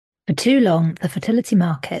For too long, the fertility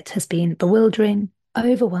market has been bewildering,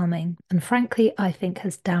 overwhelming, and frankly, I think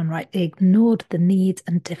has downright ignored the needs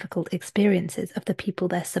and difficult experiences of the people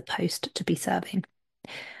they're supposed to be serving.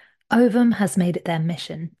 Ovum has made it their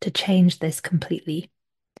mission to change this completely.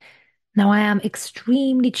 Now, I am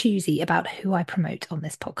extremely choosy about who I promote on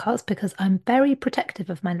this podcast because I'm very protective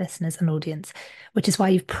of my listeners and audience, which is why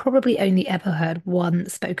you've probably only ever heard one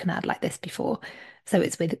spoken ad like this before. So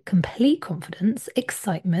it's with complete confidence,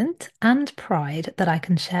 excitement, and pride that I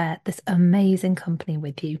can share this amazing company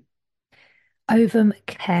with you. Ovum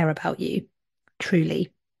care about you,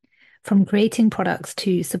 truly. From creating products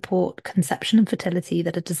to support conception and fertility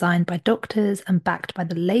that are designed by doctors and backed by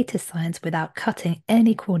the latest science without cutting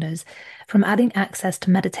any corners, from adding access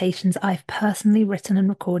to meditations I've personally written and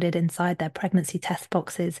recorded inside their pregnancy test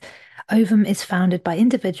boxes, Ovum is founded by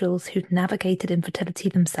individuals who'd navigated infertility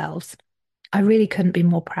themselves. I really couldn't be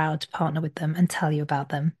more proud to partner with them and tell you about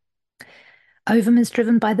them. Ovum is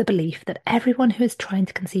driven by the belief that everyone who is trying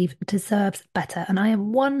to conceive deserves better, and I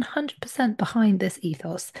am 100% behind this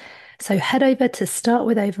ethos. So head over to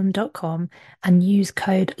startwithovum.com and use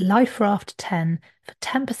code LifeRaft10 for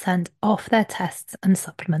 10% off their tests and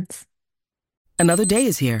supplements. Another day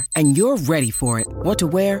is here, and you're ready for it. What to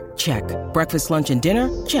wear? Check. Breakfast, lunch, and dinner?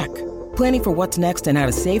 Check. Planning for what's next and how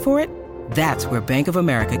to save for it? That's where Bank of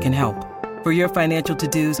America can help. For your financial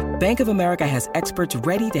to-dos, Bank of America has experts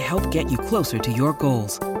ready to help get you closer to your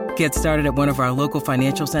goals. Get started at one of our local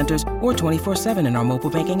financial centers or 24/7 in our mobile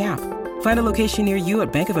banking app. Find a location near you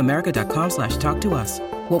at bankofamerica.com/talktous.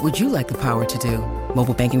 What would you like the power to do?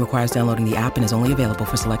 Mobile banking requires downloading the app and is only available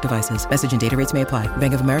for select devices. Message and data rates may apply.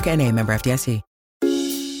 Bank of America N.A., member FDIC.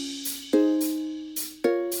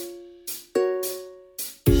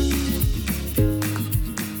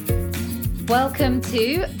 Welcome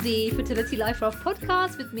to the Fertility Life Raft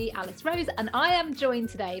podcast with me, Alice Rose, and I am joined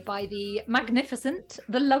today by the magnificent,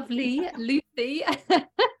 the lovely Lucy,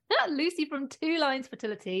 Lucy from Two Lines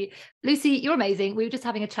Fertility. Lucy, you're amazing. We were just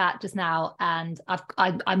having a chat just now, and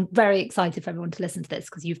I'm very excited for everyone to listen to this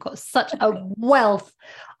because you've got such a wealth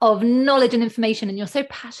of knowledge and information, and you're so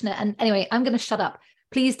passionate. And anyway, I'm going to shut up.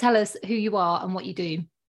 Please tell us who you are and what you do.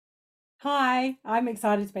 Hi, I'm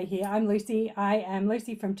excited to be here. I'm Lucy. I am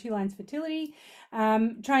Lucy from Two Lines Fertility,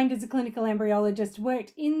 trained as a clinical embryologist,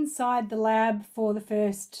 worked inside the lab for the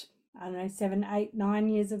first, 7, 8, 9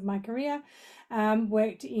 years of my career,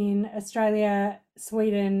 worked in Australia,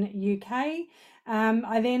 Sweden, UK.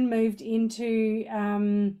 I then moved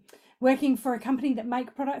into working for a company that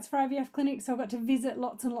make products for IVF clinics. So I got to visit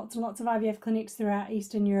lots and lots and lots of IVF clinics throughout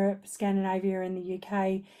Eastern Europe, Scandinavia and the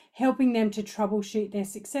UK, helping them to troubleshoot their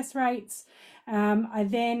success rates. I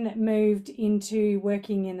then moved into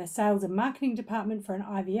working in the sales and marketing department for an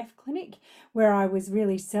IVF clinic, where I was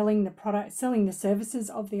really selling the product, selling the services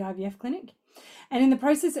of the IVF clinic. And in the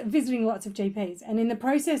process of visiting lots of GPs, and in the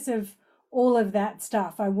process of all of that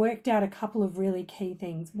stuff, I worked out a couple of really key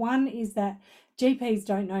things. One is that GPs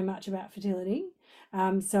don't know much about fertility.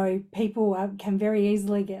 So people can very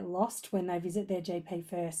easily get lost when they visit their GP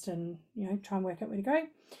first and, try and work out where to go.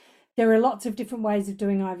 There are lots of different ways of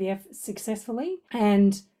doing IVF successfully,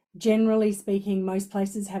 and generally speaking, most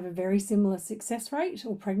places have a very similar success rate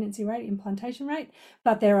or pregnancy rate, implantation rate,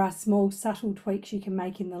 but there are small subtle tweaks you can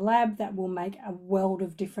make in the lab that will make a world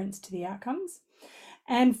of difference to the outcomes.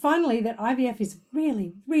 And finally, that IVF is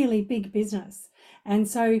really, really big business. And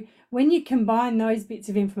so when you combine those bits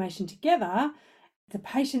of information together, the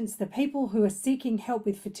patients, the people who are seeking help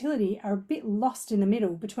with fertility are a bit lost in the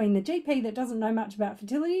middle between the GP that doesn't know much about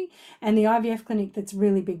fertility and the IVF clinic that's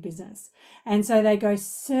really big business. And so they go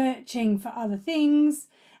searching for other things,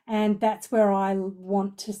 and that's where I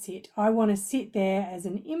want to sit. I want to sit there as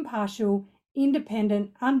an impartial,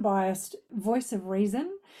 independent, unbiased voice of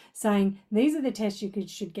reason, saying these are the tests you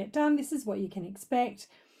should get done, this is what you can expect,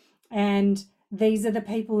 and these are the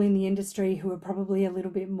people in the industry who are probably a little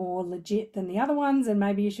bit more legit than the other ones, and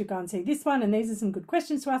maybe you should go and see this one, and these are some good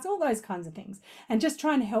questions to ask, all those kinds of things, and just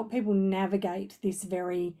trying to help people navigate this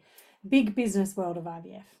very big business world of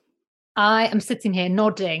IVF. I am sitting here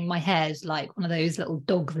nodding my head like one of those little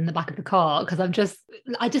dogs in the back of the car because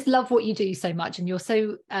I just love what you do so much, and you're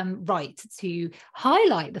so right to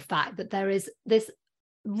highlight the fact that there is this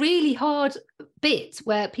really hard bit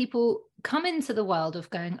where people come into the world of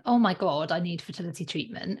going, oh my God, I need fertility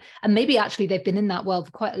treatment. And maybe actually they've been in that world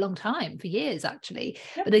for quite a long time, for years actually,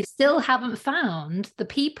 but they still haven't found the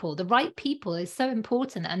people. The right people is so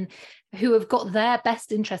important, and who have got their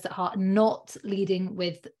best interest at heart, not leading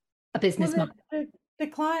with a business model. The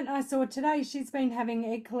client I saw today, she's been having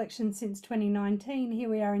egg collection since 2019. Here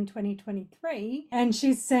we are in 2023, and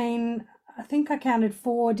she's seen I think I counted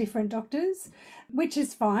 4 different doctors, which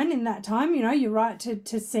is fine in that time. You know, you're right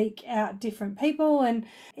to seek out different people. And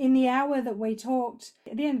in the hour that we talked,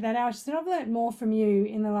 at the end of that hour, she said, I've learned more from you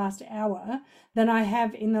in the last hour than I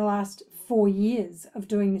have in the last 4 years of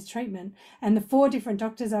doing this treatment. And the 4 different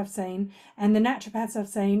doctors I've seen, and the naturopaths I've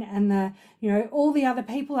seen, and the, you know, all the other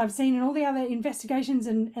people I've seen, and all the other investigations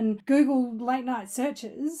and Google late night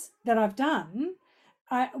searches that I've done.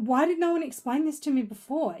 Why did no one explain this to me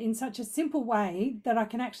before in such a simple way that I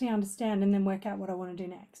can actually understand and then work out what I want to do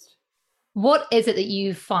next? What is it that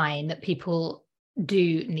you find that people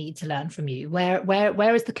do need to learn from you?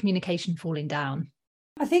 Where is the communication falling down?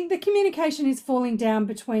 I think the communication is falling down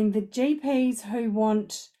between the GPs who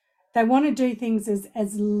want to do things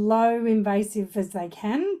as low invasive as they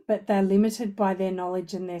can, but they're limited by their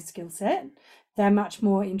knowledge and their skill set. They're much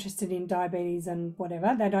more interested in diabetes and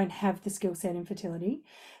whatever. They don't have the skill set in fertility.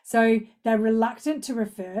 So they're reluctant to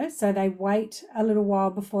refer. So they wait a little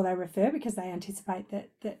while before they refer because they anticipate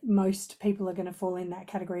that most people are going to fall in that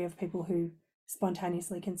category of people who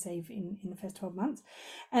spontaneously conceive in the first 12 months.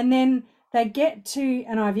 And then they get to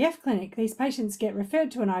an IVF clinic. These patients get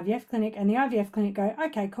referred to an IVF clinic, and the IVF clinic go,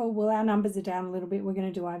 okay, cool, well, our numbers are down a little bit, we're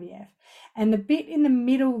going to do IVF. And the bit in the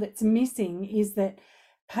middle that's missing is that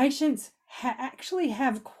patients actually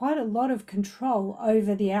have quite a lot of control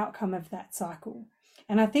over the outcome of that cycle.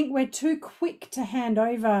 And I think we're too quick to hand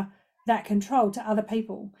over that control to other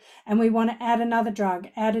people. And we want to add another drug,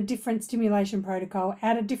 add a different stimulation protocol,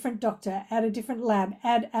 add a different doctor, add a different lab,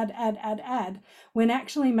 add, when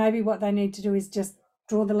actually maybe what they need to do is just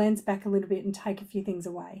draw the lens back a little bit and take a few things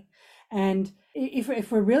away. And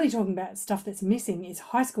if we're really talking about stuff that's missing, is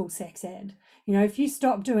high school sex ed. You know, if you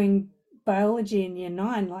stop doing biology in year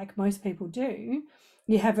 9 like most people do,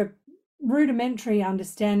 you have a rudimentary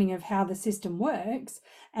understanding of how the system works,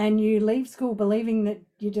 and you leave school believing that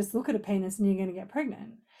you just look at a penis and you're going to get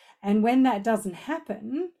pregnant. And when that doesn't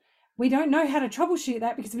happen, we don't know how to troubleshoot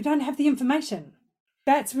that because we don't have the information.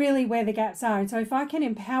 That's really where the gaps are. And so if I can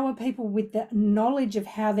empower people with the knowledge of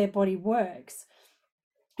how their body works,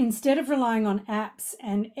 instead of relying on apps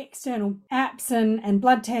and external apps and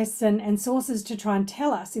blood tests and sources to try and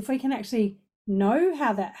tell us, if we can actually know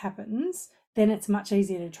how that happens, then it's much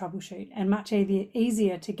easier to troubleshoot and much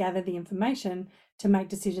easier to gather the information to make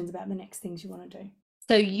decisions about the next things you want to do.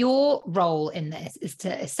 So your role in this is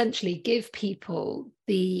to essentially give people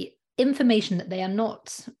the information that they are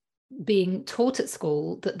not being taught at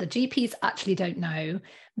school, that the GPs actually don't know.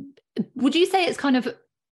 Would you say it's kind of,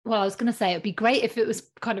 well, I was going to say it'd be great if it was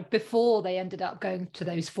kind of before they ended up going to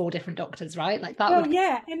those 4 different doctors, right? Like that. Well,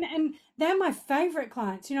 yeah, and they're my favorite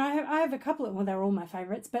clients. You know, I have a couple of, well, they're all my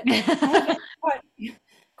favorites, but I have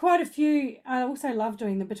quite a few. I also love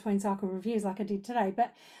doing the between cycle reviews like I did today,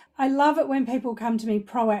 but I love it when people come to me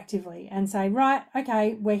proactively and say, right,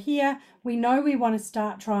 okay, we're here. We know we want to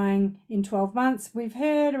start trying in 12 months. We've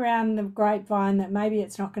heard around the grapevine that maybe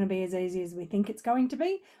it's not going to be as easy as we think it's going to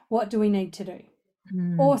be. What do we need to do?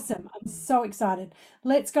 Awesome. I'm so excited.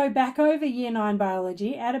 Let's go back over year 9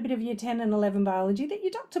 biology, add a bit of year 10 and 11 biology that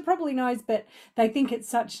your doctor probably knows, but they think it's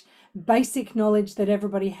such basic knowledge that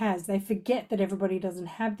everybody has. They forget that everybody doesn't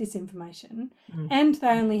have this information, and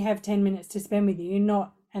they only have 10 minutes to spend with you,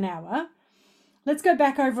 not an hour. Let's go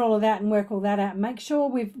back over all of that and work all that out and make sure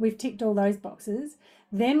we've ticked all those boxes.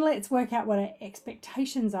 Then let's work out what our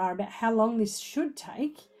expectations are about how long this should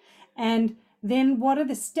take, and then what are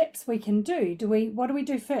the steps we can do? What do we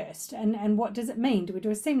do first? And what does it mean? Do we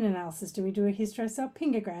do a semen analysis? Do we do a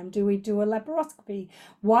hysterosalpingogram? Do we do a laparoscopy?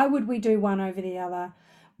 Why would we do one over the other?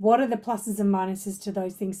 What are the pluses and minuses to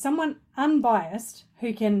those things? Someone unbiased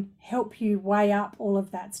who can help you weigh up all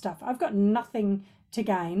of that stuff. I've got nothing to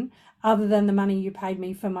gain other than the money you paid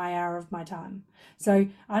me for my hour of my time. So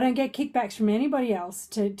I don't get kickbacks from anybody else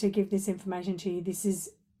to give this information to you. This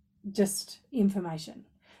is just information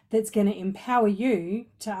that's going to empower you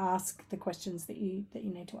to ask the questions that you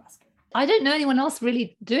need to ask. I don't know anyone else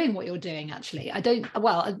really doing what you're doing, actually.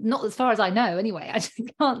 Well, not as far as I know anyway. I just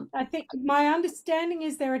can't. I think my understanding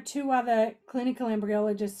is there are 2 other clinical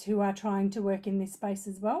embryologists who are trying to work in this space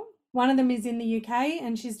as well. One of them is in the UK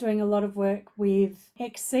and she's doing a lot of work with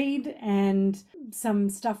Exceed and some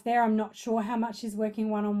stuff there. I'm not sure how much she's working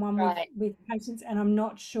one-on-one with patients, and I'm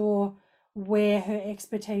not sure where her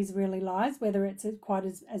expertise really lies, whether it's quite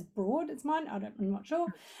as broad as mine. I'm not sure.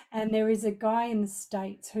 And there is a guy in the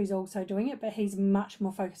States who's also doing it, but he's much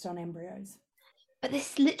more focused on embryos. But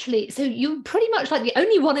this literally, so you're pretty much like the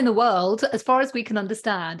only one in the world, as far as we can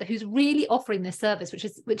understand, who's really offering this service,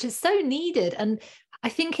 which is so needed. And I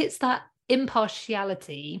think it's that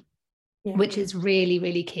impartiality, which is really,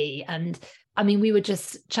 really key. And I mean, we were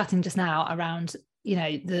just chatting just now around,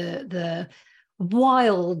 the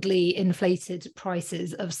wildly inflated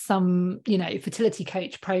prices of some, fertility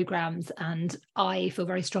coach programs. And I feel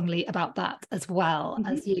very strongly about that as well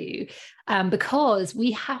Mhm. as you, because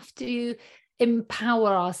we have to empower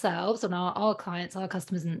ourselves and our clients, our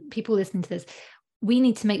customers, and people listening to this. We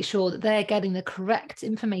need to make sure that they're getting the correct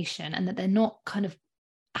information and that they're not kind of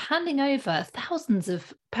handing over thousands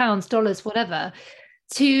of pounds, dollars, whatever,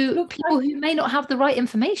 to Look, people who may not have the right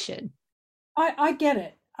information. I get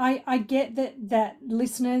it. I get that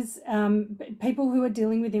listeners, people who are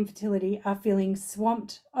dealing with infertility are feeling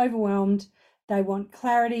swamped, overwhelmed. They want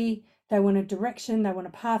clarity, they want a direction, they want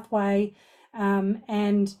a pathway,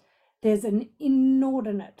 and there's an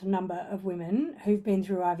inordinate number of women who've been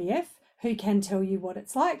through IVF who can tell you what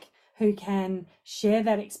it's like, who can share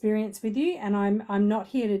that experience with you. And I'm not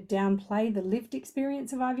here to downplay the lived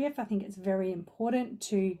experience of IVF. I think it's very important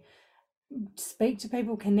to speak to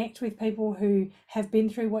people, connect with people who have been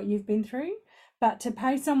through what you've been through. But to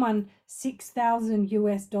pay someone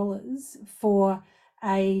 $6,000 for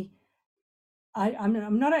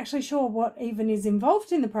I'm not actually sure what even is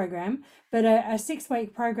involved in the program, but a 6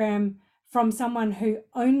 week program from someone who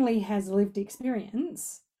only has lived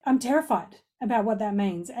experience, I'm terrified about what that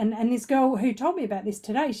means. And this girl who told me about this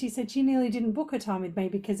today, she said she nearly didn't book a time with me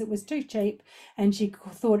because it was too cheap, and she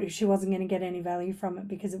thought she wasn't going to get any value from it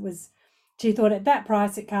because she thought at that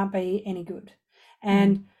price it can't be any good. Mm.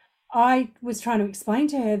 And I was trying to explain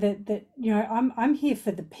to her that I'm here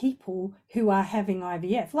for the people who are having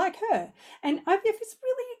IVF like her, and IVF is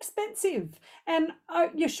really expensive, and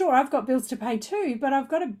you're sure I've got bills to pay too, but I've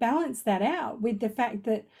got to balance that out with the fact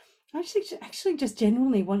that I actually just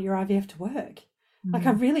genuinely want your IVF to work. Like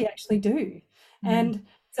I Mm. really actually do. Mm. And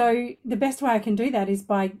so the best way I can do that is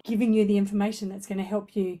by giving you the information that's going to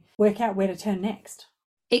help you work out where to turn next.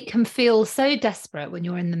 It can feel so desperate when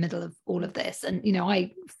you're in the middle of all of this. And,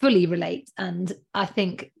 I fully relate. And I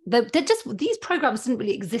think that these programs didn't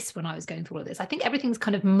really exist when I was going through all of this. I think everything's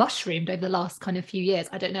kind of mushroomed over the last kind of few years.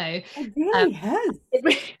 I don't know. It Um, really has. it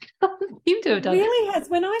really doesn't seem to It have done. really has.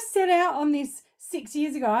 When I set out on this 6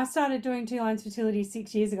 years ago, I started doing Two Lines Fertility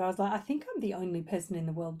 6 years ago. I was like, I think I'm the only person in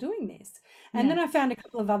the world doing this. And Yeah. then I found a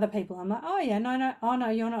couple of other people. I'm like, oh yeah, no, oh no,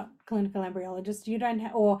 you're not clinical embryologist. You don't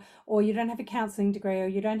have, or you don't have a counselling degree, or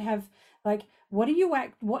you don't have like, what do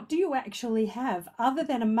you actually have other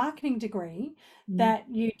than a marketing degree Mm. that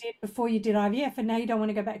you did before you did IVF, and now you don't want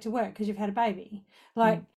to go back to work because you've had a baby? Mm.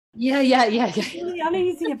 Like, Yeah, yeah, yeah, I'm yeah. really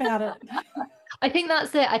uneasy about it. I think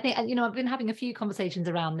that's it. I think, I've been having a few conversations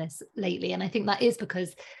around this lately, and I think that is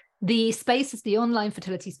because the online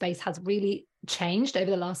fertility space has really changed over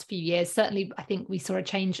the last few years. Certainly, I think we saw a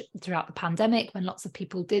change throughout the pandemic when lots of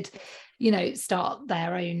people did, start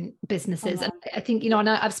their own businesses. And Online. I think, and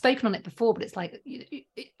I've spoken on it before, but it's like,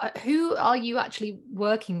 who are you actually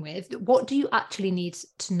working with? What do you actually need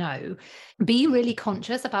to know? Be really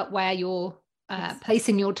conscious about where you're Yes.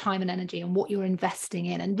 placing your time and energy and what you're investing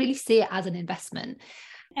in, and really see it as an investment.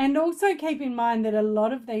 And also keep in mind that a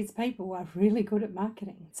lot of these people are really good at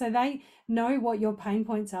marketing. So they know what your pain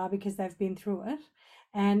points are because they've been through it.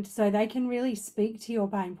 And so they can really speak to your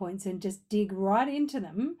pain points and just dig right into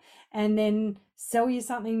them and then sell you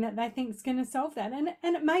something that they think is going to solve that. And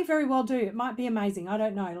it may very well do. It might be amazing. I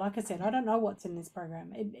don't know. Like I said, I don't know what's in this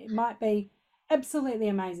program. It might be absolutely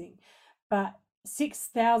amazing. But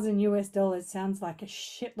 $6,000 sounds like a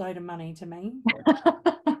shitload of money to me.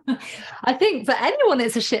 I think for anyone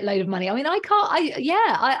it's a shitload of money. I mean, I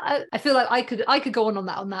feel like I could go on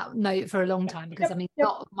that note for a long time, because I Yep, mean, yep.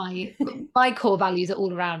 not my core values are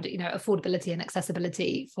all around, affordability and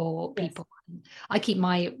accessibility for Yes. people. I keep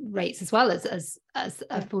my rates as well as Yeah.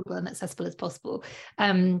 affordable and accessible as possible.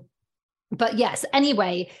 But yes,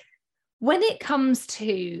 anyway, when it comes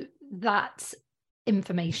to that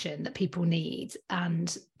information that people need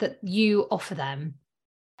and that you offer them,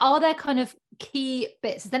 are there kind of key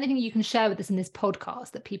bits? Is there anything you can share with us in this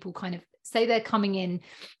podcast that people kind of say they're coming in,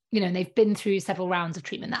 and they've been through several rounds of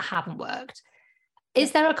treatment that haven't worked? Is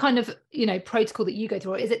Yep. there a kind of, protocol that you go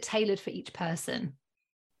through, or is it tailored for each person?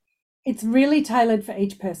 It's really tailored for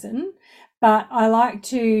each person, but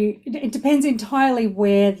it depends entirely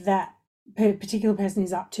where that particular person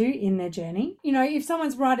is up to in their journey. If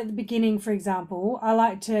someone's right at the beginning, for example, I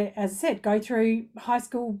like to, as I said, go through high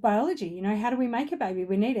school biology. How do we make a baby?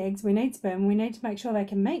 We need eggs, we need sperm, we need to make sure they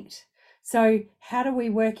can meet. So how do we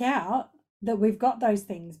work out that we've got those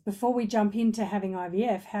things before we jump into having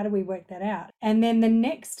IVF? How do we work that out? And then the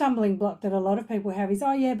next stumbling block that a lot of people have is,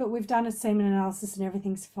 oh yeah, but we've done a semen analysis and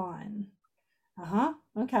everything's fine.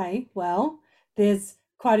 Okay. Well, there's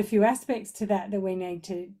quite a few aspects to that we need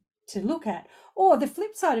to look at. Or the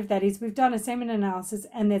flip side of that is we've done a semen analysis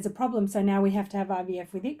and there's a problem, so now we have to have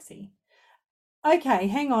IVF with ICSI. Okay,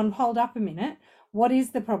 hang on, hold up a minute. What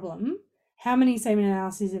is the problem? How many semen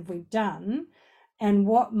analyses have we done? And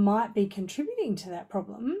what might be contributing to that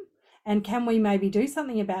problem? And can we maybe do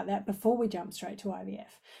something about that before we jump straight to IVF?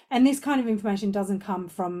 And this kind of information doesn't come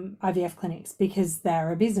from IVF clinics because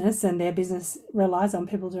they're a business and their business relies on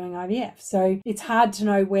people doing IVF. So it's hard to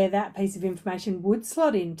know where that piece of information would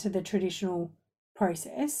slot into the traditional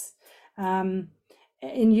process. And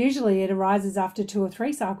usually it arises after 2 or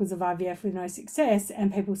 3 cycles of IVF with no success,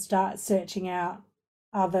 and people start searching out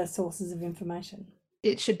other sources of information.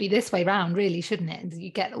 It should be this way round, really, shouldn't it? You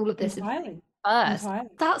get all of this Entirely. first. Entirely.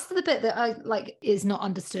 That's the bit that I like is not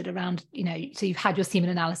understood around, so you've had your semen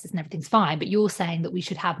analysis and everything's fine, but you're saying that we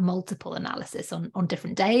should have multiple analysis on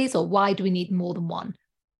different days, or why do we need more than one?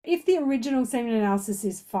 If the original semen analysis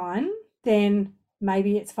is fine, then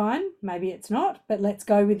maybe it's fine, maybe it's not, but let's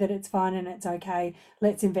go with it. It's fine and it's okay.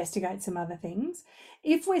 Let's investigate some other things.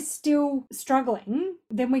 If we're still struggling,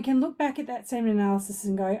 then we can look back at that semen analysis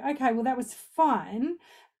and go, okay, well, that was fine,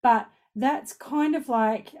 but that's kind of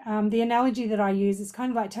like the analogy that I use is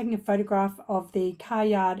kind of like taking a photograph of the car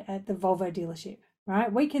yard at the Volvo dealership,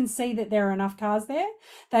 right? We can see that there are enough cars there.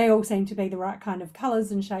 They all seem to be the right kind of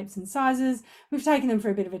colours and shapes and sizes. We've taken them for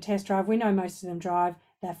a bit of a test drive. We know most of them drive.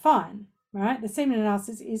 They're fine, right? The semen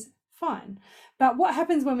analysis is fine. But what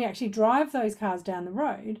happens when we actually drive those cars down the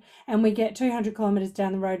road and we get 200 kilometres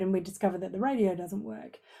down the road and we discover that the radio doesn't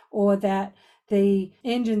work, or that the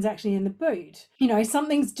engine's actually in the boot?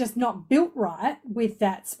 Something's just not built right with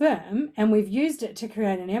that sperm, and we've used it to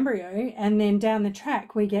create an embryo, and then down the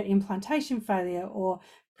track we get implantation failure or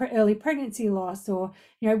early pregnancy loss, or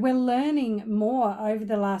we're learning more over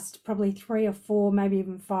the last probably 3 or 4, maybe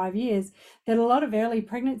even 5 years, that a lot of early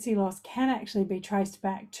pregnancy loss can actually be traced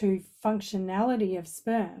back to functionality of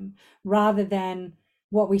sperm rather than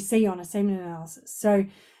what we see on a semen analysis. So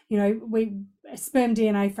sperm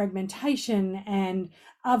DNA fragmentation and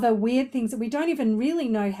other weird things that we don't even really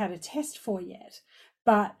know how to test for yet,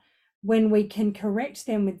 but when we can correct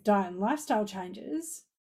them with diet and lifestyle changes,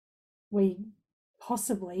 we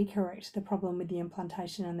possibly correct the problem with the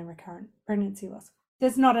implantation and the recurrent pregnancy loss.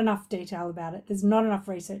 There's not enough detail about it. There's not enough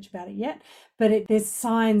research about it yet, but there's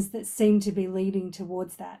signs that seem to be leading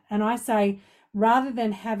towards that. And I say, rather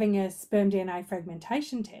than having a sperm DNA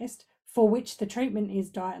fragmentation test for which the treatment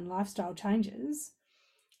is diet and lifestyle changes,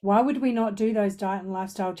 why would we not do those diet and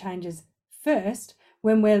lifestyle changes first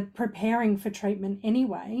when we're preparing for treatment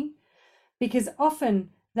anyway? Because often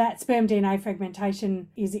that sperm DNA fragmentation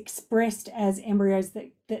is expressed as embryos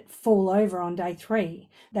that fall over on day 3.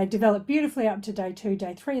 They develop beautifully up to day 2,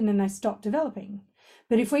 day 3, and then they stop developing.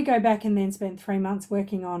 But if we go back and then spend 3 months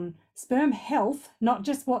working on sperm health, not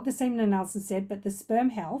just what the semen analysis said, but the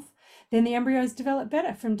sperm health, then the embryos develop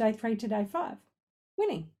better from day 3 to day 5.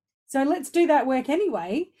 Winning. So let's do that work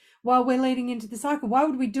anyway while we're leading into the cycle. Why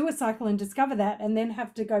would we do a cycle and discover that and then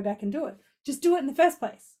have to go back and do it? Just do it in the first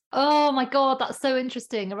place. Oh my God, that's so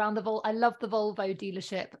interesting around I love the Volvo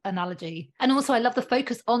dealership analogy. And also I love the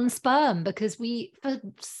focus on sperm, because for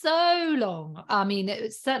so long, it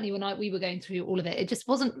was certainly when we were going through all of it, it just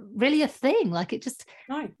wasn't really a thing.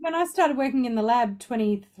 No. When I started working in the lab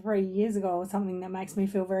 23 years ago or something, that makes me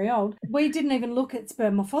feel very old, we didn't even look at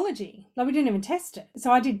sperm morphology. We didn't even test it.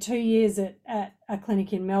 So I did 2 years at a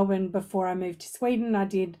clinic in Melbourne before I moved to Sweden. I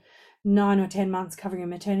did 9 or 10 months covering a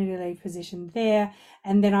maternity leave position there.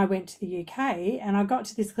 And then I went to the UK, and I got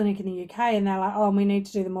to this clinic in the UK and they're like, oh, we need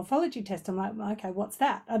to do the morphology test. I'm like, well, okay, what's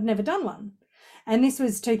that? I'd never done one. And this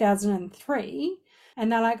was 2003.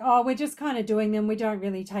 And they're like, oh, we're just kind of doing them. We don't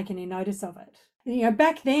really take any notice of it.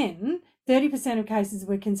 Back then, 30% of cases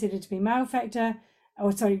were considered to be male factor,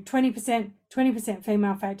 20%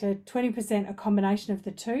 female factor, 20% a combination of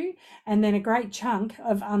the two, and then a great chunk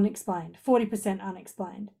of unexplained, 40%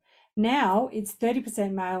 unexplained. Now it's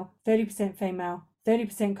 30% male, 30% female,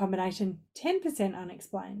 30% combination, 10%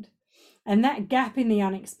 unexplained. And that gap in the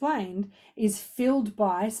unexplained is filled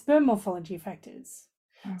by sperm morphology factors.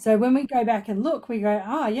 So when we go back and look, we go,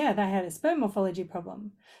 oh yeah, they had a sperm morphology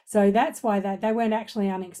problem. So that's why they weren't actually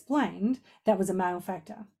unexplained. That was a male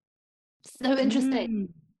factor. So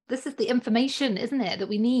interesting. This is the information, isn't it, that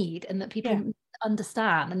we need and that people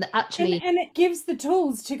understand, and that actually and it gives the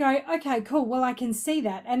tools to go, okay, cool, well, I can see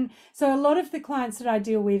that. And so a lot of the clients that I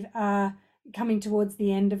deal with are coming towards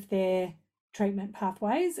the end of their treatment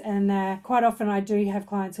pathways, and quite often I do have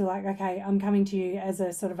clients who are like, okay, I'm coming to you as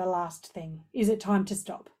a sort of a last thing. Is it time to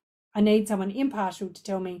stop? I need someone impartial to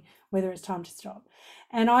tell me whether it's time to stop.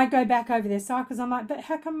 And I go back over their cycles. I'm like, but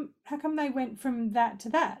how come they went from that to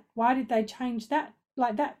that? Why did they change that?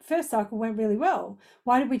 Like, that first cycle went really well.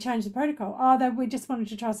 Why did we change the protocol? Oh, we just wanted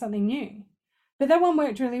to try something new. But that one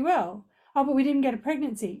worked really well. Oh, but we didn't get a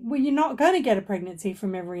pregnancy. Well, you're not going to get a pregnancy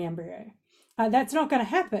from every embryo. That's not going to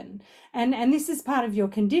happen. And this is part of your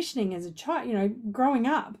conditioning as a child. You know, growing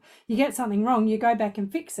up, you get something wrong, you go back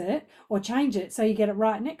and fix it or change it so you get it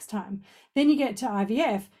right next time. Then you get to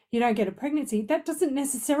IVF, you don't get a pregnancy. That doesn't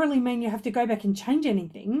necessarily mean you have to go back and change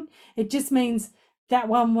anything. It just means that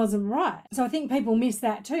one wasn't right. So I think people miss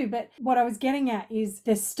that too. But what I was getting at is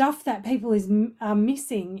the stuff that people are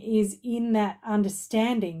missing is in that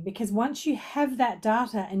understanding, because once you have that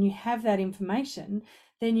data and you have that information,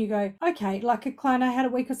 then you go, okay, like a client I had a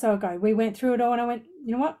week or so ago, we went through it all and I went,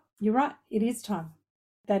 you know what, you're right, it is time.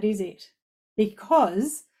 That is it.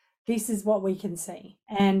 Because this is what we can see.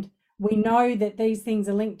 And we know that these things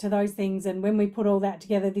are linked to those things. And when we put all that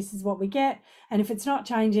together, this is what we get. And if it's not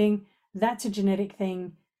changing, that's a genetic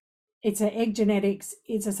thing. It's an egg genetics.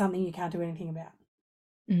 It's something you can't do anything about.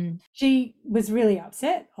 She was really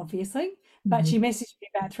upset, obviously, but she messaged me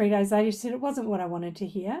about 3 days later. She said, it wasn't what I wanted to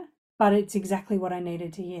hear, but it's exactly what I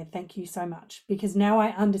needed to hear. Thank you so much, because now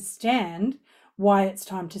I understand why it's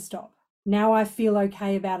time to stop. Now I feel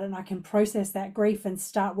okay about it and I can process that grief and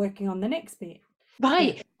start working on the next bit.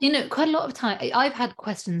 Right. Yeah. You know, quite a lot of time I've had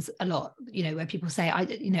questions a lot, you know, where people say,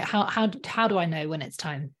 how do I know when it's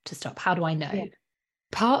time to stop? How do I know? Yeah.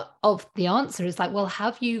 Part of the answer is like, well,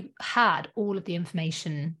 have you had all of the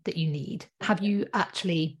information that you need? Have you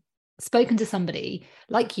actually spoken to somebody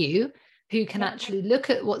like you who can actually look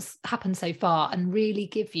at what's happened so far and really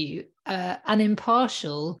give you an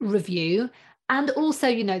impartial review? And also,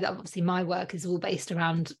 you know, that obviously my work is all based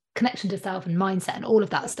around connection to self and mindset and all of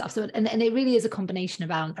that stuff. So, and it really is a combination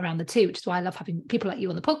around the two, which is why I love having people like you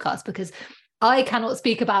on the podcast, because I cannot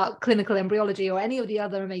speak about clinical embryology or any of the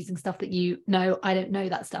other amazing stuff that you know. I don't know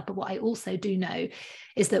that stuff. But what I also do know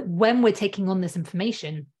is that when we're taking on this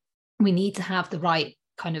information, we need to have the right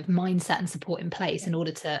kind of mindset and support in place in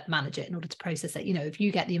order to manage it, in order to process it. You know, if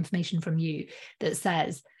you get the information from you that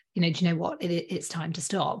says, you know, do you know what, it's time to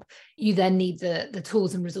stop, you then need the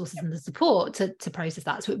tools and resources and the support to process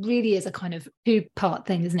that. So it really is a kind of two-part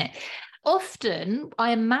thing, isn't it? Often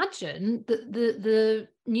I imagine that the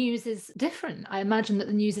news is different. I imagine that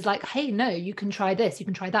the news is like, hey, no, you can try this, you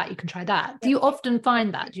can try that, you can try that. Do you often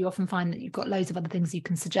find that? Do you often find that you've got loads of other things you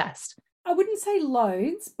can suggest? I wouldn't say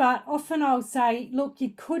loads, but often I'll say, look,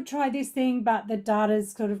 you could try this thing, but the data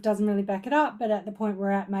sort of doesn't really back it up. But at the point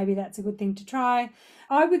we're at, maybe that's a good thing to try.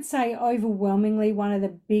 I would say overwhelmingly, one of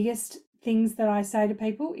the biggest things that I say to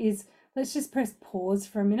people is, let's just press pause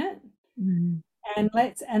for a minute. And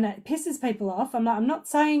it pisses people off. I'm not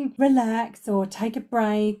saying relax or take a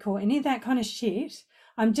break or any of that kind of shit.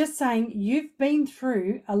 I'm just saying you've been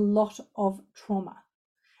through a lot of trauma,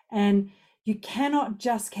 and you cannot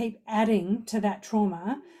just keep adding to that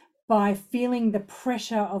trauma by feeling the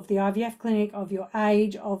pressure of the IVF clinic, of your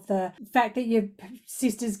age, of the fact that your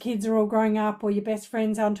sister's kids are all growing up or your best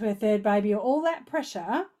friend's onto a third baby, or all that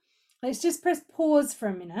pressure. Let's just press pause for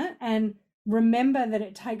a minute and remember that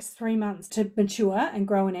it takes 3 months to mature and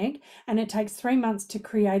grow an egg, and it takes 3 months to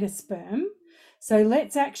create a sperm. So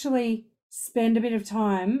let's actually spend a bit of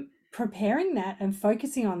time preparing that and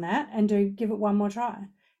focusing on that, and give it one more try,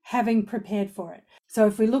 having prepared for it. So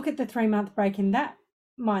if we look at the 3-month break in that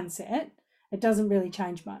mindset, it doesn't really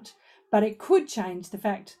change much, but it could change the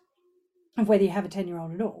fact of whether you have a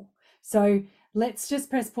 10-year-old at all. So let's just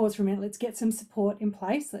press pause for a minute. Let's get some support in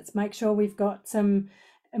place. Let's make sure we've got some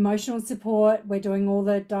emotional support. We're doing all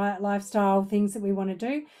the diet, lifestyle things that we want to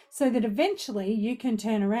do, so that eventually you can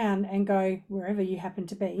turn around and go, wherever you happen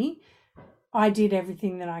to be, I did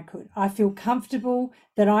everything that I could. I feel comfortable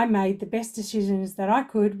that I made the best decisions that I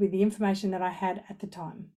could with the information that I had at the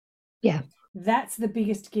time. Yeah. That's the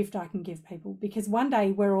biggest gift I can give people, because one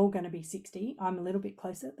day we're all going to be 60. I'm a little bit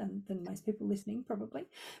closer than most people listening probably,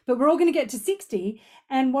 but we're all going to get to 60.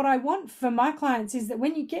 And what I want for my clients is that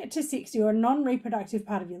when you get to 60, or a non-reproductive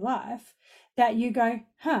part of your life, that you go,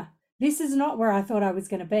 this is not where I thought I was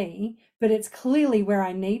going to be, but it's clearly where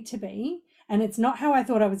I need to be. And it's not how I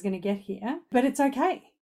thought I was going to get here, but it's okay.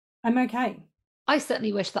 I'm okay. I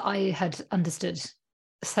certainly wish that I had understood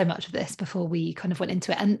so much of this before we kind of went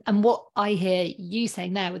into it. And what I hear you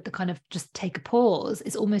saying there with the kind of just take a pause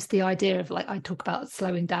is almost the idea of, like, I talk about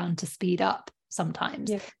slowing down to speed up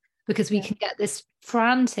sometimes, because we can get this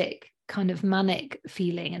frantic kind of manic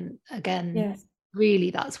feeling. And again,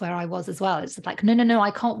 really that's where I was as well. It's like, no, no, no,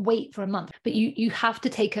 I can't wait for a month. But you have to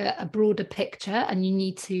take a broader picture, and you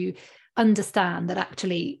need to understand that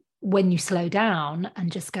actually when you slow down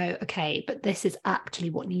and just go, okay, but this is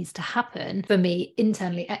actually what needs to happen for me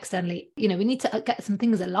internally, externally. We need to get some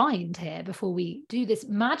things aligned here before we do this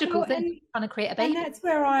magical Well, thing, trying to create a and baby. that's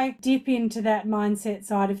where I dip into that mindset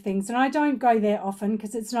side of things. And I don't go there often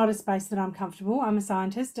because it's not a space that I'm comfortable. I'm a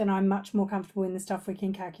scientist and I'm much more comfortable in the stuff we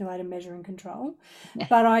can calculate and measure and control. Yeah.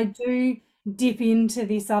 But I do dip into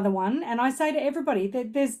this other one. And I say to everybody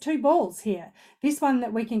that there's two balls here. This one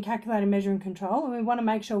that we can calculate and measure and control. And we want to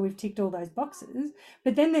make sure we've ticked all those boxes.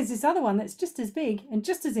 But then there's this other one that's just as big and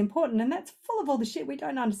just as important. And that's full of all the shit we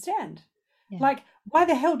don't understand. Yeah. Like, why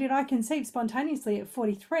the hell did I conceive spontaneously at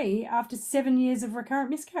 43 after 7 years of recurrent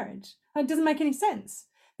miscarriage? It doesn't make any sense.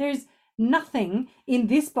 There's nothing in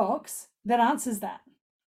this box that answers that.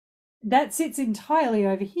 That sits entirely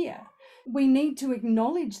over here. We need to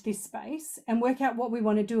acknowledge this space and work out what we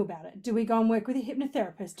want to do about it. Do we go and work with a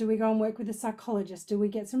hypnotherapist? Do we go and work with a psychologist? Do we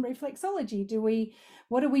get some reflexology?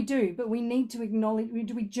 What do we do? But we need to acknowledge,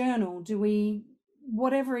 do we journal? Do we,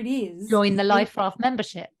 whatever it is. Join the Life Raft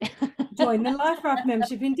membership. Join the Life Raft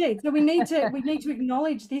membership, indeed. So we need to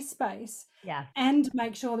acknowledge this space, Yeah, and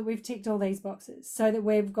make sure that we've ticked all these boxes so that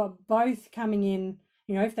we've got both coming in.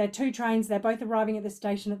 If they're two trains, they're both arriving at the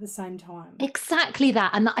station at the same time. exactly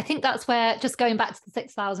that. And I think that's where, just going back to the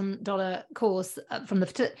 $6,000 course from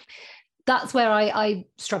the, that's where I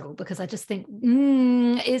struggle, because I just think,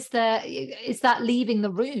 is that leaving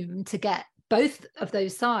the room to get both of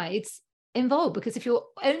those sides involved? Because if you're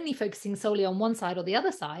only focusing solely on one side or the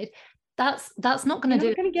other side, that's not going to do.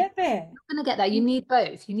 You're not going to get there. You're going to get there. You need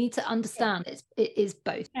both. You need to understand it is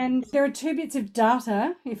both. And there are two bits of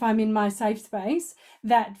data, if I'm in my safe space,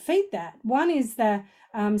 that feed that. One is the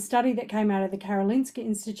study that came out of the Karolinska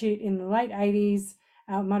Institute in the late 80s,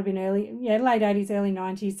 might have been late 80s, early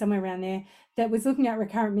 90s, somewhere around there, that was looking at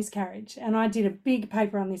recurrent miscarriage. And I did a big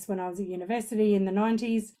paper on this when I was at university in the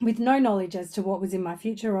 90s, with no knowledge as to what was in my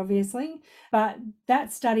future, obviously. But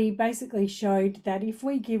that study basically showed that if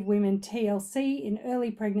we give women TLC in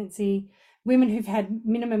early pregnancy, women who've had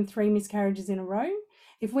minimum 3 miscarriages in a row,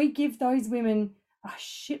 if we give those women a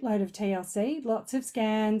shitload of TLC, lots of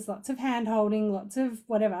scans, lots of hand holding, lots of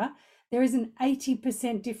whatever, there is an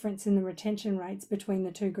 80% difference in the retention rates between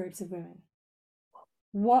the two groups of women.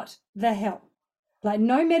 What the hell? Like,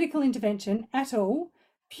 no medical intervention at all,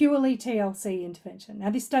 purely TLC intervention. Now,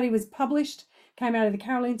 this study was published, came out of the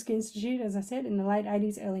Karolinska Institute, as I said, in the late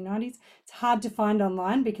 80s, early 90s. It's hard to find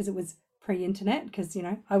online because it was pre-internet, because,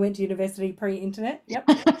 I went to university pre-internet. Yep.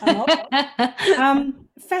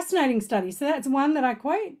 Fascinating study. So that's one that I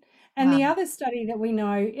quote. And the other study that we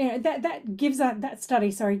know, that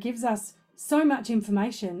study gives us so much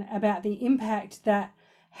information about the impact that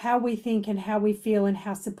how we think and how we feel and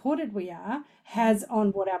how supported we are has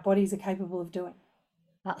on what our bodies are capable of doing.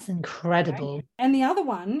 That's incredible. Okay. And the other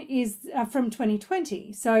one is from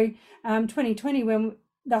 2020. So 2020, when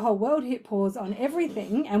the whole world hit pause on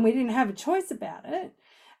everything and we didn't have a choice about it,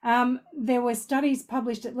 there were studies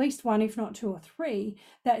published, at least one, if not 2 or 3,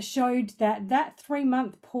 that showed that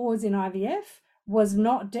 3-month pause in IVF was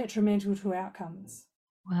not detrimental to outcomes.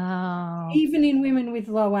 Wow. Even in women with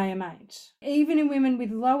low AMH, even in women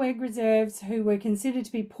with low egg reserves who were considered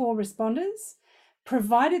to be poor responders,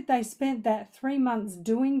 provided they spent that 3 months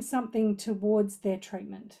doing something towards their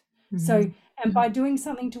treatment. Mm-hmm. So, and by doing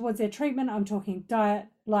something towards their treatment, I'm talking diet,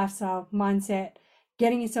 lifestyle, mindset,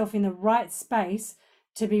 getting yourself in the right space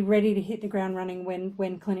to be ready to hit the ground running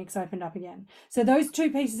when clinics opened up again. So those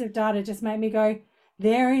 2 pieces of data just made me go,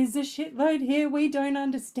 there is a shitload here we don't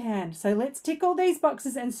understand. So let's tick all these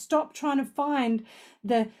boxes and stop trying to find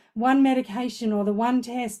the one medication or the one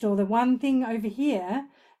test or the one thing over here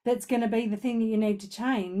that's going to be the thing that you need to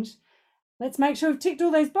change. Let's make sure we've ticked all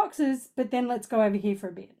those boxes, but then let's go over here for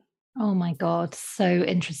a bit. Oh my God, so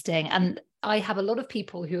interesting. And I have a lot of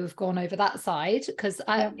people who have gone over that side, because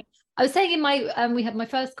I was saying in my, we had my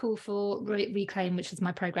first call for Reclaim, which was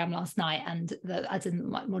my program last night, and as in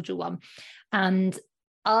my module 1. And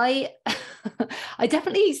I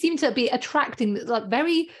definitely seem to be attracting like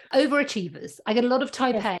very overachievers. I get a lot of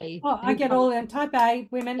type A. Oh, I get all type A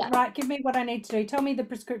women. Yeah. Right, give me what I need to do. Tell me the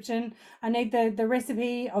prescription. I need the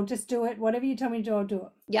recipe. I'll just do it. Whatever you tell me to do, I'll do it.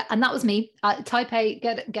 Yeah, and that was me. Type A,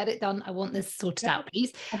 get it done. I want this sorted out,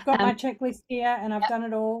 please. I've got my checklist here, and I've done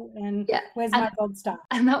it all. And where's my gold star?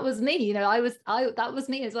 And that was me. That was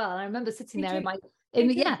me as well. And I remember sitting there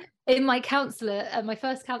in my counselor, my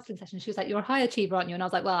first counseling session. She was like, "You're a high achiever, aren't you?" And I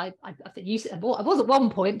was like, "Well, I think I was at one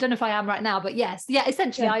point. Don't know if I am right now, but yes, yeah.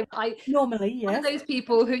 Essentially, I normally, one of those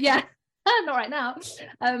people who, Not right now.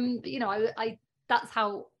 But, I that's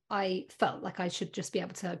how I felt like I should just be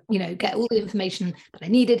able to, get Yes. all the information that I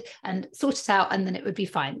needed and sort it out, and then it would be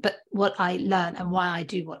fine. But what I learned and why I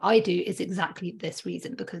do what I do is exactly this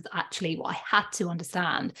reason, because actually what I had to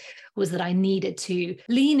understand was that I needed to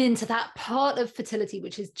lean into that part of fertility,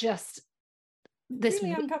 which is just this Really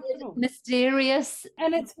weird, uncomfortable. mysterious.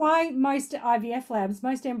 And it's why most IVF labs,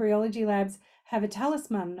 most embryology labs have a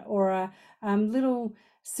talisman or a little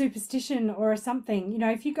superstition or something.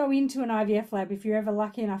 If you go into an IVF lab, if you're ever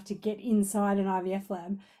lucky enough to get inside an IVF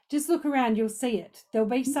lab, just look around, you'll see it. There'll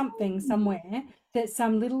be something somewhere that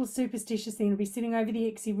some little superstitious thing will be sitting over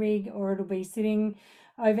the ICSI rig, or it'll be sitting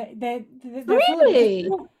over. They're full of it. Really?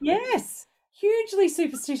 Yes, hugely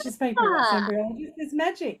superstitious people as Ah. embryologists. There's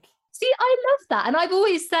magic. See, I love that. And I've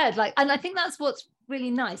always said, like, and I think that's what's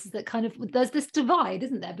really nice is that kind of there's this divide,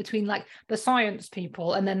 isn't there, between like the science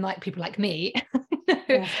people and then like people like me.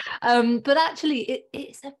 Yes. But actually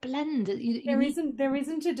it's a blend. You need, There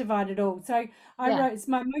isn't a divide at all. So yeah. it's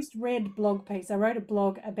my most read blog piece. I wrote a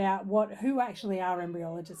blog about who actually are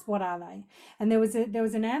embryologists, what are they? And there was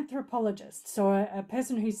an anthropologist, so a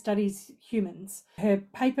person who studies humans. Her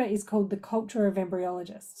paper is called The Culture of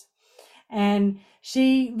Embryologists. And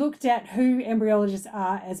she looked at who embryologists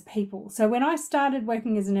are as people. So when I started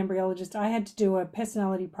working as an embryologist, I had to do a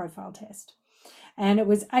personality profile test. And it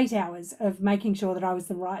was 8 hours of making sure that I was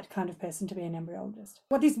the right kind of person to be an embryologist.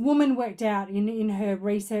 What this woman worked out in her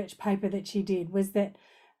research paper that she did was that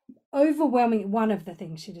one of the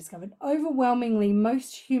things she discovered, overwhelmingly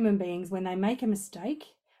most human beings, when they make a mistake,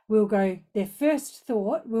 will go, their first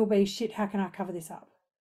thought will be, shit, how can I cover this up?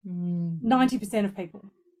 90% of people.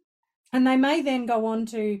 And they may then go on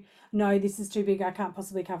to, no, this is too big, I can't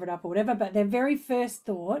possibly cover it up or whatever. But their very first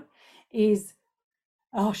thought is,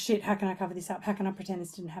 oh shit, how can I cover this up? How can I pretend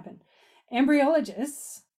this didn't happen?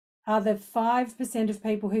 Embryologists are the 5% of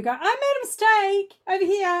people who go, I made a mistake over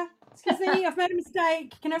here. Excuse me, I've made a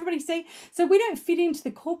mistake. Can everybody see? So we don't fit into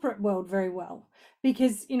the corporate world very well.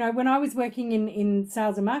 Because, when I was working in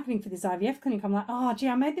sales and marketing for this IVF clinic, I'm like, oh, gee,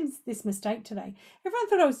 I made this mistake today. Everyone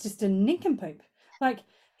thought I was just a nincompoop. Like,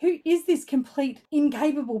 who is this complete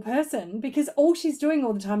incapable person? Because all she's doing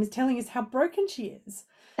all the time is telling us how broken she is.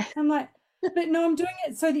 I'm like, but no, I'm doing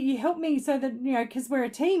it so that you help me, so that, because we're a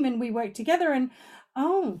team and we work together. And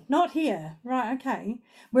oh, not here. Right, okay.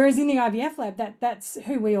 Whereas in the IVF lab, that's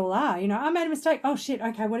who we all are. I made a mistake. Oh shit,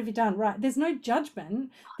 okay, what have you done? Right. There's no judgment.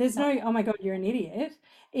 There's no, oh my God, you're an idiot.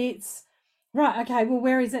 It's right, okay, well,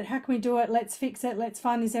 where is it? How can we do it? Let's fix it. Let's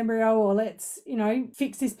find this embryo, or let's,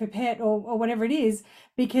 fix this pipette, or whatever it is,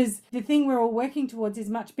 because the thing we're all working towards is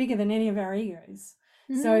much bigger than any of our egos.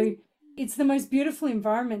 So it's the most beautiful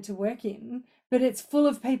environment to work in, but it's full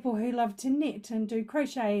of people who love to knit and do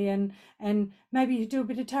crochet and maybe do a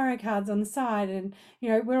bit of tarot cards on the side. And,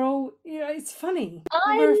 we're all, it's funny.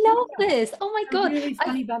 I love this. Oh my God. A really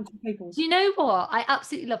funny bunch of people. Do you know what? I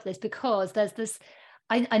absolutely love this, because there's this,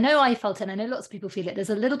 I know I felt it, and I know lots of people feel it. There's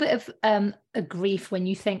a little bit of a grief when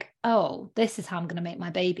you think, oh, this is how I'm going to make my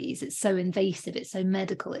babies. It's so invasive. It's so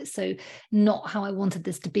medical. It's so not how I wanted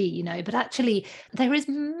this to be, But actually, there is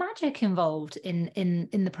magic involved in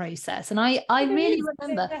the process. And I really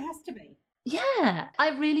remember. There has to be. Yeah, I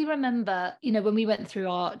really remember, when we went through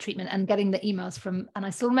our treatment and getting the emails from, and I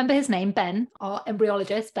still remember his name, Ben, our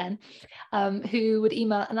embryologist, Ben, who would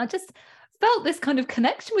email, and I just felt this kind of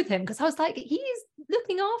connection with him, because I was like, he's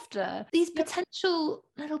looking after these potential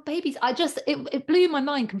little babies. It blew my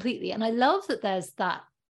mind completely. And I love that there's that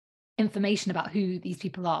information about who these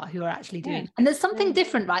people are who are actually doing. And there's something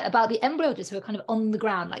different, right, about the embryologists who are kind of on the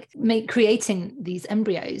ground, like creating these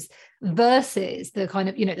embryos, versus the kind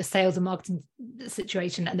of, the sales and marketing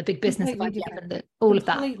situation and the big business of IVF and all of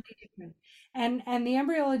that. Completely different. And the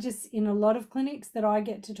embryologists in a lot of clinics that I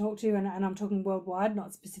get to talk to, and I'm talking worldwide,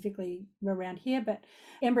 not specifically around here, but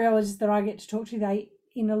embryologists that I get to talk to, they,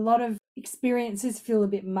 in a lot of experiences, feel a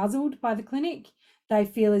bit muzzled by the clinic. They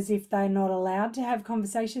feel as if they're not allowed to have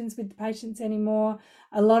conversations with the patients anymore.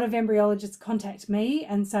 A lot of embryologists contact me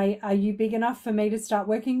and say, are you big enough for me to start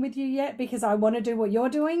working with you yet? Because I want to do what you're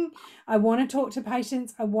doing. I want to talk to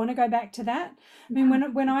patients. I want to go back to that. I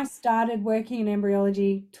mean, when I started working in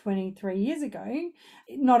embryology 23 years ago,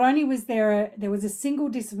 not only was there was a single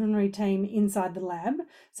disciplinary team inside the lab,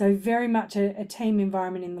 so very much a team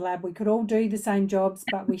environment in the lab. We could all do the same jobs,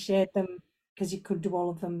 but we shared them because you could do all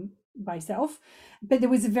of them by yourself. But there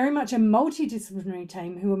was very much a multidisciplinary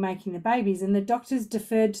team who were making the babies, and the doctors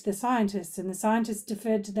deferred to the scientists, and the scientists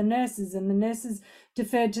deferred to the nurses, and the nurses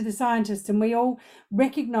deferred to the scientists, and we all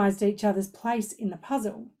recognized each other's place in the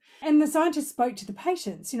puzzle. And the scientists spoke to the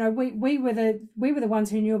patients. We were the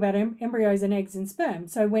ones who knew about embryos and eggs and sperm.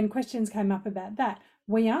 So when questions came up about that,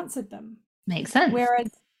 we answered them. Makes sense. Whereas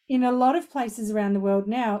in a lot of places around the world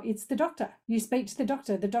now, it's the doctor. You speak to the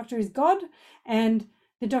doctor. The doctor is God, and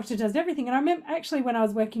the doctor does everything. And I remember actually when I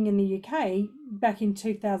was working in the UK back in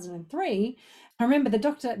 2003, I remember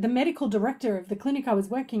the medical director of the clinic I was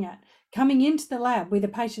working at, coming into the lab with a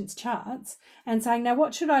patient's charts and saying, now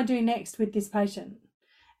what should I do next with this patient?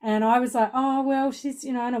 And I was like, oh, well, she's,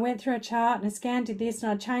 and I went through a chart and I scanned did this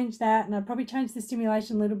and I changed that and I probably changed the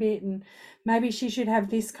stimulation a little bit and maybe she should have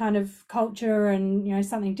this kind of culture and,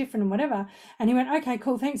 something different and whatever. And he went, okay,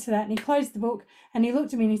 cool, thanks for that. And he closed the book and he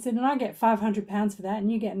looked at me and he said, and I get £500 for that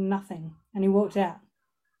and you get nothing. And he walked out.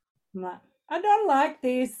 I'm like, I don't like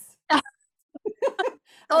this. I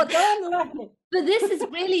don't like it. But this is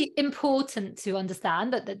really important to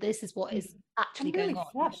understand that this is what is actually I'm really going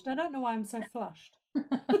on. flushed. I don't know why I'm so flushed.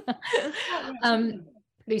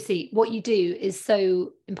 Lucy, what you do is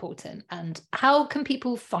so important. And how can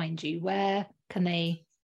people find you? Where can they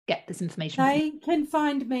get this information? They can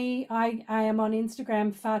find me. I am on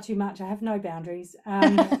Instagram far too much. I have no boundaries.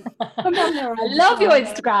 I'm on there. I love your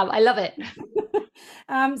Instagram. I love it.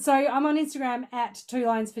 So I'm on Instagram at 2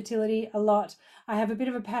 Lines Fertility a lot. I have a bit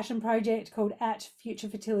of a passion project called at Future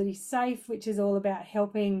Fertility Safe, which is all about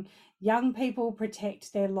helping young people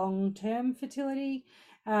protect their long-term fertility,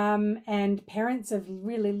 and parents of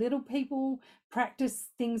really little people practice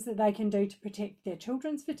things that they can do to protect their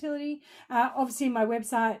children's fertility. Obviously, my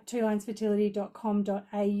website,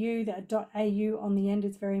 2linesfertility.com.au, that .au on the end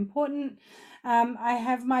is very important. I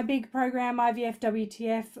have my big program, IVF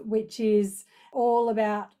WTF, which is all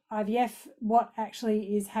about IVF, what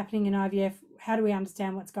actually is happening in IVF, how do we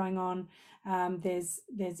understand what's going on. There's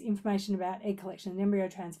information about egg collection and embryo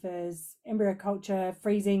transfers, embryo culture,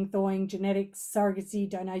 freezing, thawing, genetics, surrogacy,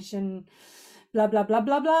 donation, blah, blah, blah,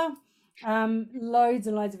 blah, blah. Loads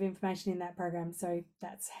and loads of information in that program. So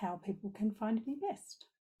that's how people can find me best.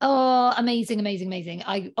 Oh, amazing, amazing, amazing.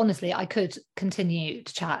 I could continue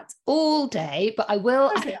to chat all day, but I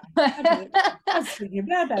will.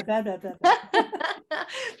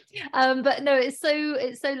 But no, it's so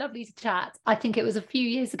lovely to chat. I think it was a few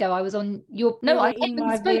years ago I was on your in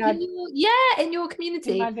your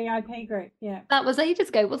community. In my VIP group. Yeah. That was ages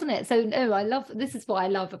ago, wasn't it? So no, this is what I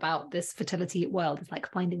love about this fertility world. It's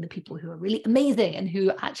like finding the people who are really amazing and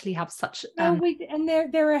who actually have such and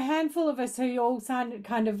there are a handful of us who all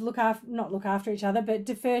kind of not look after each other, but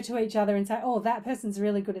defer to each other and say, oh, that person's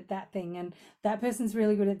really good at that thing and that person's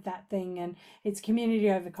really good at that thing, and it's community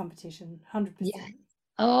over competition, 100%. Yeah.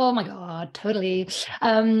 Oh my God, totally.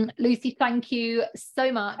 Lucy, thank you so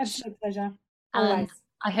much. Absolute pleasure. Always.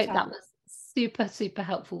 I hope that was super, super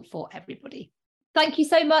helpful for everybody. Thank you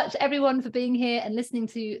so much, everyone, for being here and listening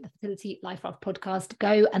to the Fertility Life Raft podcast.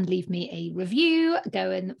 Go and leave me a review.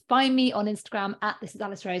 Go and find me on Instagram at This Is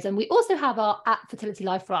Alice Rose. And we also have our at Fertility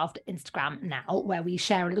Life Raft Instagram now, where we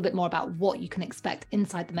share a little bit more about what you can expect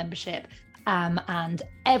inside the membership, and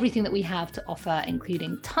everything that we have to offer,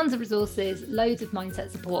 including tons of resources, loads of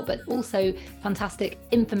mindset support, but also fantastic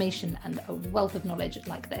information and a wealth of knowledge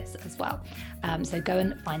like this as well. So go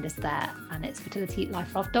and find us there, and it's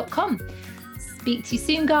fertilityliferaft.com. Speak to you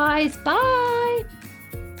soon, guys. Bye.